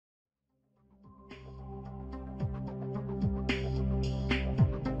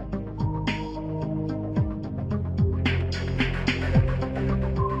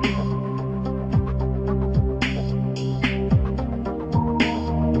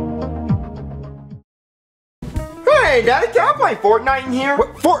Hey, Daddy, can I play Fortnite in here?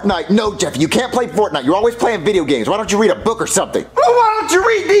 What, Fortnite? No, Jeffy, you can't play Fortnite. You're always playing video games. Why don't you read a book or something? Well, why don't you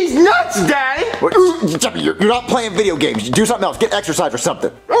read these nuts, Daddy? Jeffy, you're not playing video games. Do something else. Get exercise or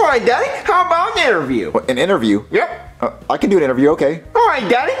something. All right, Daddy, how about an interview? What, an interview? Yep. I can do an interview, okay. All right,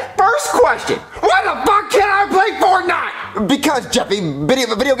 Daddy, first question. Why the fuck can't I play Fortnite? Because, Jeffy,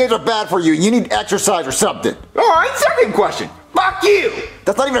 video games are bad for you. You need exercise or something. All right, second question. Fuck you.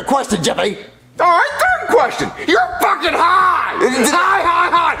 That's not even a question, Jeffy. All right, third question. You're fucking high.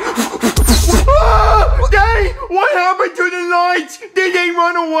 High. Daddy, what happened to the lights? Did they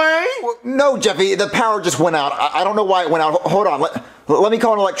run away? No, Jeffy, the power just went out. I don't know why it went out. Hold on, let me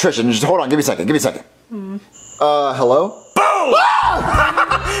call an electrician. Just hold on, give me a second. Hello? Boom!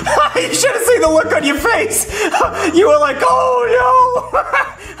 You should have seen the look on your face. You were like, oh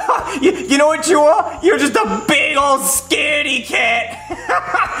no. you know what you are? You're just a big old scaredy cat.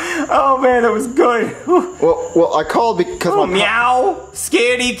 Oh man, that was good. Well, I called because my meow,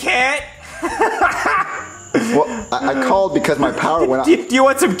 scaredy cat. Well, I called because my power went out. Do you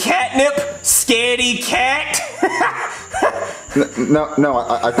want some catnip, scaredy cat? No,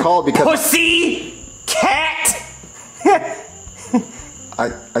 I called because pussy cat.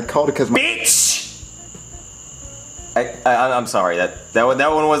 I called because my bitch. I'm sorry. That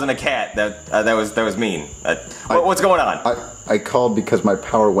one wasn't a cat. That was mean. What's going on? I called because my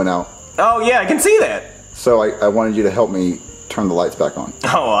power went out. Oh yeah, I can see that. So I wanted you to help me turn the lights back on.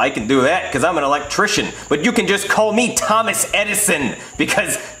 Oh, I can do that because I'm an electrician. But you can just call me Thomas Edison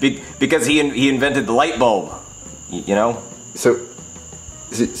because he invented the light bulb. You know. So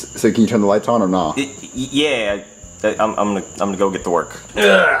can you turn the lights on or not? Yeah. I'm gonna go get to work.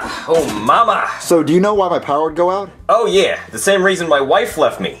 Ugh, oh, mama. So do you know why my power would go out? Oh yeah, the same reason my wife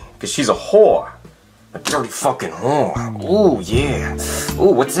left me. Because she's a whore. A dirty fucking whore. Ooh, yeah.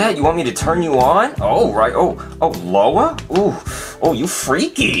 Ooh, what's that? You want me to turn you on? Oh, right. Oh, lower? Ooh. Oh, you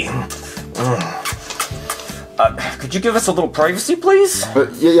freaky. Could you give us a little privacy, please?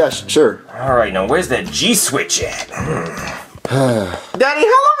 Yeah, sure. Alright, now where's that G-switch at? Daddy,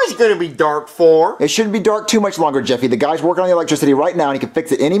 how long is it gonna be dark for? It shouldn't be dark too much longer, Jeffy. The guy's working on the electricity right now and he can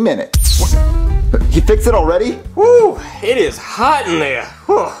fix it any minute. He fixed it already? Woo, it is hot in there.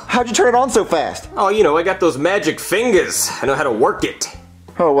 Whew. How'd you turn it on so fast? Oh, you know, I got those magic fingers. I know how to work it.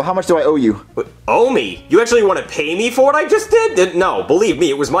 Oh, well, how much do I owe you? What, owe me? You actually want to pay me for what I just did? No, believe me,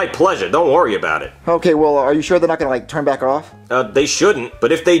 it was my pleasure. Don't worry about it. Okay, well, are you sure they're not gonna, like, turn back off? They shouldn't,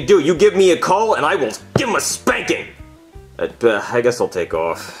 but if they do, you give me a call and I will give them a spanking. I guess I'll take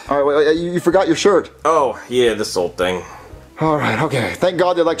off. Alright, well, you forgot your shirt. Oh, yeah, this old thing. Alright, okay. Thank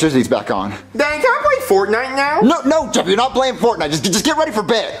God the electricity's back on. Daddy, can I play Fortnite now? No, Jeff, you're not playing Fortnite. Just get ready for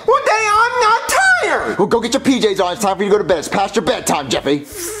bed. Well, Daddy, I'm not tired. Well, go get your PJs on. It's time for you to go to bed. It's past your bedtime, Jeffy.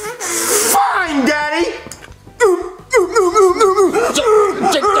 Fine, Daddy. Go to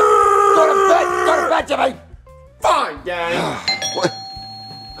bed, Jeffy. Fine, Daddy. What?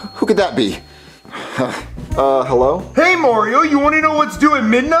 Who could that be? Hello? Hey Mario, you want to know what's due at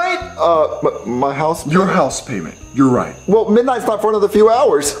midnight? My house? Your house payment. You're right. Well, midnight's not for another few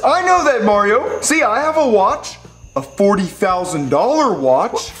hours. I know that, Mario. See, I have a watch. A $40,000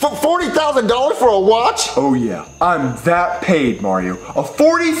 watch. $40,000 for a watch? Oh yeah, I'm that paid, Mario. A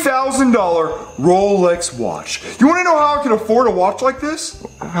 $40,000 Rolex watch. You want to know how I can afford a watch like this?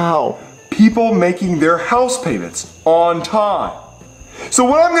 How? People making their house payments on time. So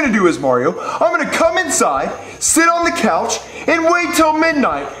what I'm gonna do is, Mario, I'm gonna come inside, sit on the couch, and wait till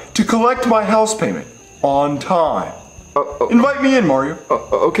midnight to collect my house payment on time. Invite me in, Mario.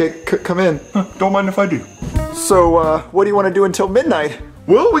 Okay, come in. Don't mind if I do. So, what do you want to do until midnight?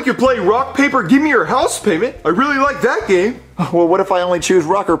 Well, we could play rock, paper, give me your house payment. I really like that game. Well, what if I only choose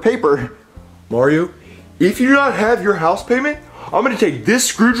rock or paper? Mario, if you do not have your house payment, I'm gonna take this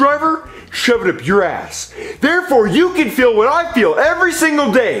screwdriver, shove it up your ass. Therefore, you can feel what I feel every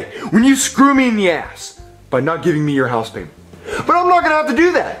single day when you screw me in the ass by not giving me your house payment. But I'm not gonna have to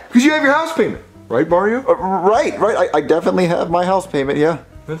do that because you have your house payment. Right, Mario? Right. I definitely have my house payment, yeah.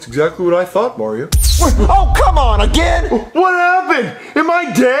 That's exactly what I thought, Mario. Oh, come on, again? What happened? Am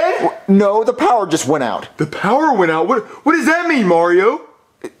I dead? No, the power just went out. The power went out? What does that mean, Mario?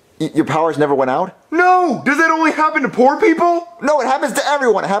 Your powers never went out? No! Does that only happen to poor people? No, it happens to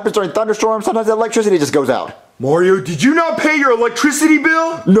everyone. It happens during thunderstorms. Sometimes the electricity just goes out. Mario, did you not pay your electricity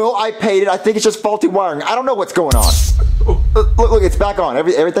bill? No, I paid it. I think it's just faulty wiring. I don't know what's going on. Look, it's back on.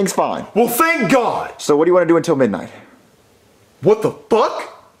 Everything's fine. Well, thank God. So what do you want to do until midnight? What the fuck?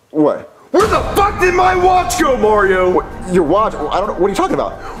 What? Where the fuck did my watch go, Mario? What, your watch? I don't know. What are you talking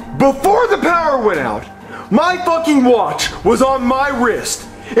about? Before the power went out, my fucking watch was on my wrist.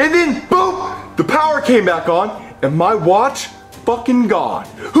 And then, boom, the power came back on, and my watch fucking gone.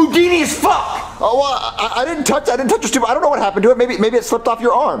 Houdini as fuck! Oh, well, I didn't touch your stupid. I don't know what happened to it. Maybe it slipped off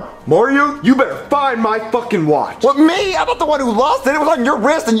your arm. Mario, you better find my fucking watch. What, me? I'm not the one who lost it. It was on your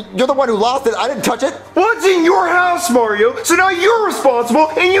wrist, and you're the one who lost it. I didn't touch it. Well, it's in your house, Mario, so now you're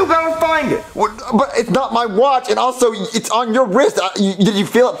responsible, and you gotta find it. But it's not my watch, and also it's on your wrist. Did you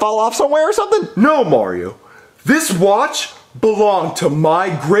feel it fall off somewhere or something? No, Mario. This watch belonged to my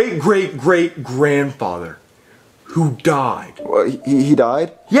great-great-great-grandfather, who died. Well, he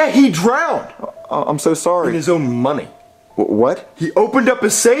died? Yeah, he drowned. I'm so sorry. In his own money. What? He opened up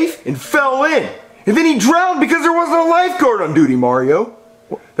his safe and fell in. And then he drowned because there wasn't a lifeguard on duty, Mario.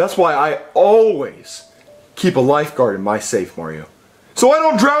 That's why I always keep a lifeguard in my safe, Mario. So I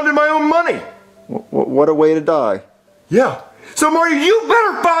don't drown in my own money. What a way to die. Yeah. So Mario, you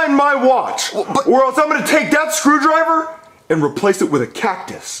better find my watch. Or else I'm going to take that screwdriver and replace it with a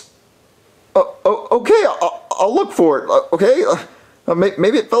cactus. Okay, I'll look for it. Okay,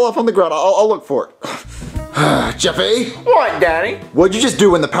 maybe it fell off on the ground. I'll look for it. Jeffy? What, Daddy? What'd you just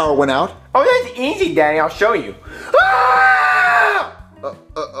do when the power went out? Oh, that's easy, Daddy. I'll show you. Ah!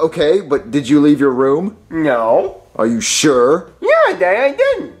 Okay, but did you leave your room? No. Are you sure? Yeah, Daddy, I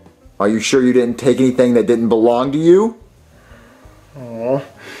didn't. Are you sure you didn't take anything that didn't belong to you? Oh,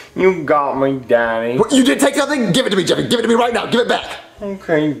 you got me, Daddy. What, you did take something? Give it to me, Jeffy. Give it to me right now. Give it back.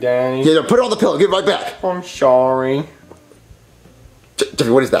 Okay, Daddy. Yeah, put it on the pillow. Give it right back. I'm sorry. Jeffy,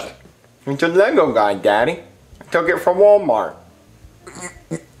 what is that? It's a Lego guy, Daddy. I took it from Walmart.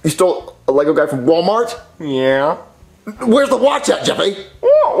 You stole a Lego guy from Walmart? Yeah. Where's the watch at, Jeffy?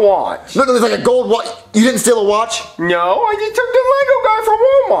 What watch? Look, there's like a gold watch. You didn't steal a watch? No, I just took the Lego guy from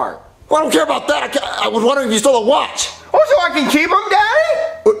Walmart. Well, I don't care about that. I was wondering if you stole a watch. Oh, so I can keep him, Daddy?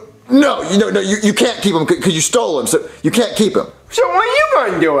 No, you can't keep him because you stole him, so you can't keep him. So what are you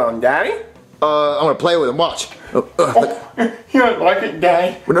going to do with him, Daddy? I'm going to play with him. Watch. You don't like it,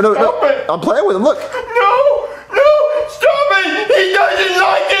 Daddy? No. Stop it. I'm playing with him. Look. No, stop it. He doesn't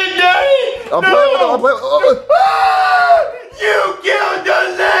like it, Daddy. I'm playing with him. Ah, you killed the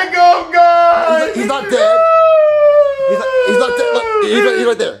Lego guy. He's not dead. He's not dead. Look, he's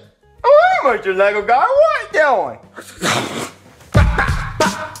right there. Oh, I'm not your Lego guy. What are you doing?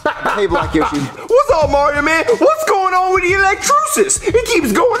 Hey, Black Yoshi. What's up, Mario, man? What's going on with the electrolysis? It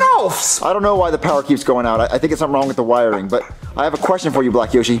keeps going off. I don't know why the power keeps going out. I think it's something wrong with the wiring, but I have a question for you,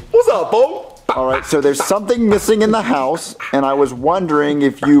 Black Yoshi. What's up, Bo? All right, so there's something missing in the house, and I was wondering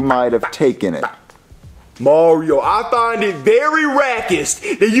if you might have taken it. Mario, I find it very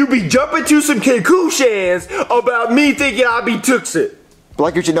racist that you be jumping to some conclusions about me thinking I be took it.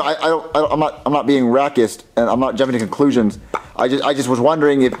 Black Yoshi, no, I'm not being racist, and I'm not jumping to conclusions. I just was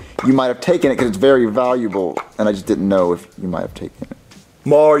wondering if you might have taken it because it's very valuable, and I just didn't know if you might have taken it.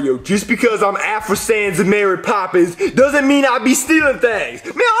 Mario, just because I'm Afro Sans and Mary Poppins doesn't mean I be stealing things.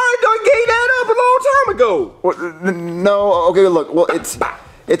 Man, I already done gave that up a long time ago. Well, no, okay, look, well,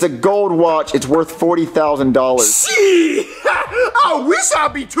 it's a gold watch. It's worth $40,000. Shit! I wish I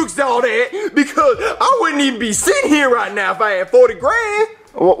be took all that because I wouldn't even be sitting here right now if I had 40 grand.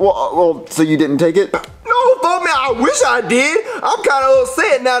 Well, so you didn't take it? No, fuck man, I wish I did. I'm kind of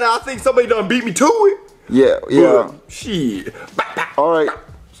upset now that I think somebody done beat me to it. Yeah. Shit. All right,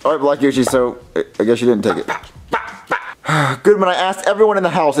 Black Yoshi, so I guess you didn't take it. Goodman, I asked everyone in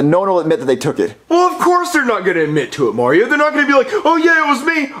the house and no one will admit that they took it. Well, of course they're not going to admit to it, Mario. They're not going to be like, oh yeah, it was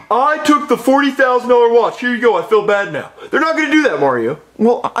me. I took the $40,000 watch. Here you go, I feel bad now. They're not going to do that, Mario.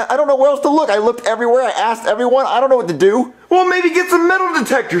 Well, I don't know where else to look. I looked everywhere. I asked everyone. I don't know what to do. Well, maybe get some metal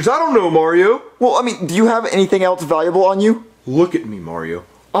detectors. I don't know, Mario. Well, I mean, do you have anything else valuable on you? Look at me, Mario.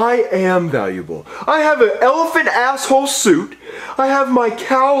 I am valuable. I have an elephant asshole suit. I have my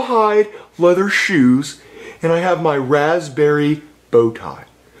cowhide leather shoes. And I have my raspberry bow tie.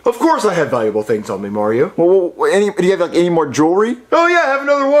 Of course I have valuable things on me, Mario. Well, do you have like any more jewelry? Oh yeah, I have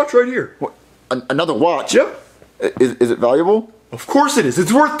another watch right here. What, another watch? Yep. Is it valuable? Of course it is.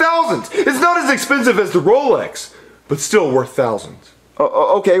 It's worth thousands. It's not as expensive as the Rolex, but still worth thousands.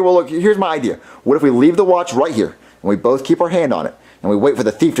 Okay, well look, here's my idea. What if we leave the watch right here, and we both keep our hand on it, and we wait for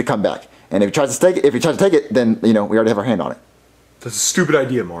the thief to come back? And if he tries to take it, then, we already have our hand on it. That's a stupid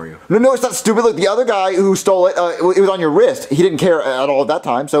idea, Mario. No, it's not stupid. Look, the other guy who stole it, it was on your wrist. He didn't care at all at that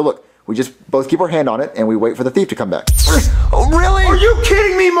time. So look, we just both keep our hand on it and we wait for the thief to come back. Oh, really? Are you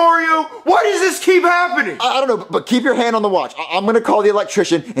kidding me, Mario? Why does this keep happening? I don't know, but keep your hand on the watch. I'm going to call the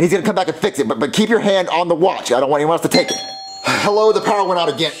electrician and he's going to come back and fix it. But keep your hand on the watch. I don't want anyone else to take it. Hello, the power went out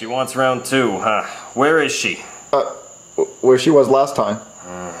again. She wants round two, huh? Where is she? Where she was last time.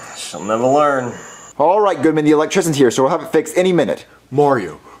 She'll never learn. All right, Goodman, the electrician's here, so we'll have it fixed any minute.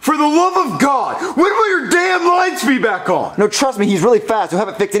 Mario, for the the love of God, when will your damn lights be back on? No, trust me, he's really fast. He'll have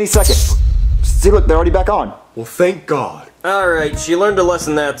it fixed any second. See, look, they're already back on. Well, thank God. Alright, she learned a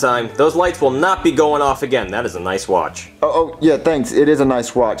lesson that time. Those lights will not be going off again. That is a nice watch. Oh, yeah, thanks. It is a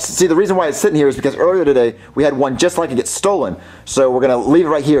nice watch. See, the reason why it's sitting here is because earlier today, we had one just like it get stolen. So we're going to leave it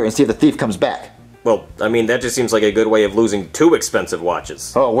right here and see if the thief comes back. Well, I mean, that just seems like a good way of losing 2 expensive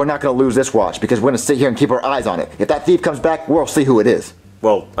watches. Oh, we're not going to lose this watch because we're going to sit here and keep our eyes on it. If that thief comes back, we'll see who it is.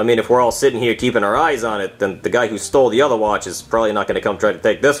 Well, I mean, if we're all sitting here keeping our eyes on it, then the guy who stole the other watch is probably not going to come try to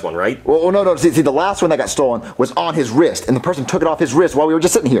take this one, right? Well, no. See, the last one that got stolen was on his wrist, and the person took it off his wrist while we were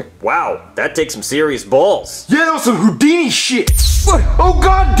just sitting here. Wow, that takes some serious balls. Yeah, that was some Houdini shit. What? Oh,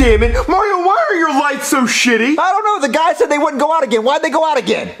 God damn it. Mario, why are your lights so shitty? I don't know. The guy said they wouldn't go out again. Why'd they go out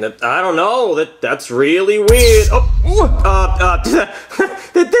again? I don't know. That's really weird.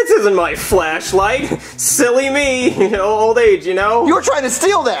 This isn't my flashlight. Silly me. Old age, you know? You were trying to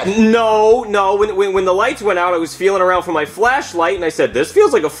steal that. No. When the lights went out, I was feeling around for my flashlight, and I said, this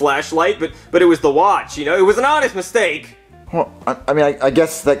feels like a flashlight, but it was the watch, you know? It was an honest mistake. Well, I mean, I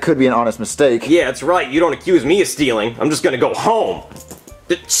guess that could be an honest mistake. Yeah, that's right. You don't accuse me of stealing. I'm just gonna go home.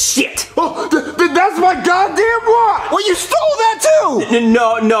 Shit! Oh, that's my goddamn watch! Well, you stole that too!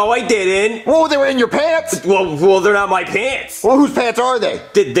 No, I didn't. Well, they were in your pants? Well, they're not my pants. Well, whose pants are they?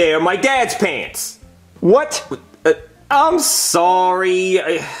 They're my dad's pants. What? I'm sorry.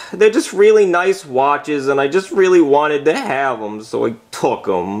 They're just really nice watches, and I just really wanted to have them, so I took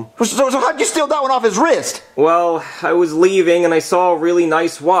them. So how'd you steal that one off his wrist? Well, I was leaving, and I saw a really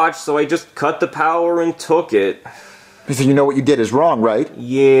nice watch, so I just cut the power and took it. So you know what you did is wrong, right?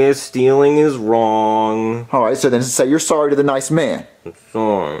 Yeah, stealing is wrong. Alright, so then say you're sorry to the nice man. I'm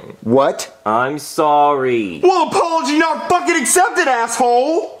sorry. What? I'm sorry. Well, apology not fucking accepted,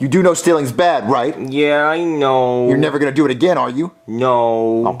 asshole! You do know stealing's bad, right? Yeah, I know. You're never gonna do it again, are you?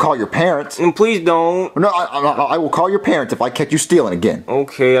 No. I'll call your parents. And please don't. No, I will call your parents if I catch you stealing again.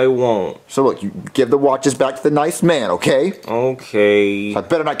 Okay, I won't. So look, you give the watches back to the nice man, okay? Okay. I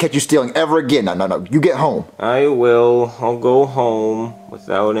better not catch you stealing ever again. No. You get home. I will. I'll go home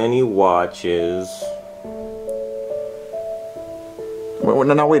without any watches.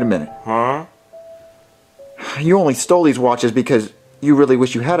 Now wait a minute. Huh? You only stole these watches because you really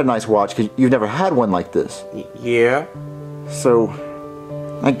wish you had a nice watch because you've never had one like this. Yeah? So,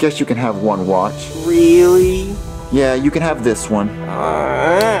 I guess you can have one watch. Really? Yeah, you can have this one.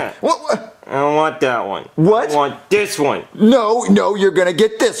 What? I don't want that one. What? I want this one. No, you're gonna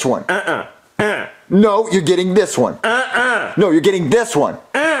get this one. No, you're getting this one. No, you're getting this one.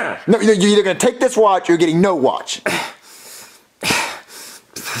 No, you're either gonna take this watch or you're getting no watch.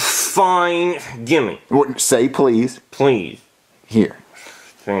 Fine. Gimme. Say please. Please. Here.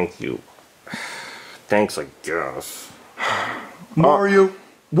 Thank you. Thanks, I guess. Mario,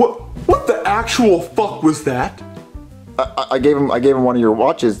 what the actual fuck was that? I gave him one of your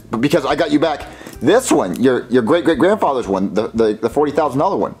watches because I got you back this one, your great-great-grandfather's one, the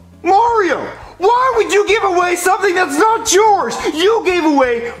 $40,000 one. Mario, why would you give away something that's not yours? You gave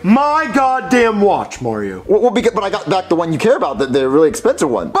away my goddamn watch, Mario. Well, but I got back the one you care about, the really expensive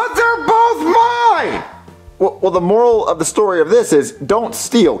one. But they're both mine! Well, the moral of the story of this is don't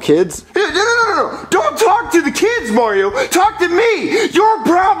steal, kids. No. Don't talk to the kids, Mario. Talk to me. Your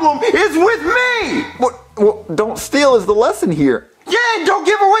problem is with me. Well, don't steal is the lesson here. Yeah, and don't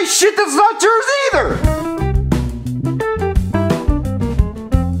give away shit that's not yours either.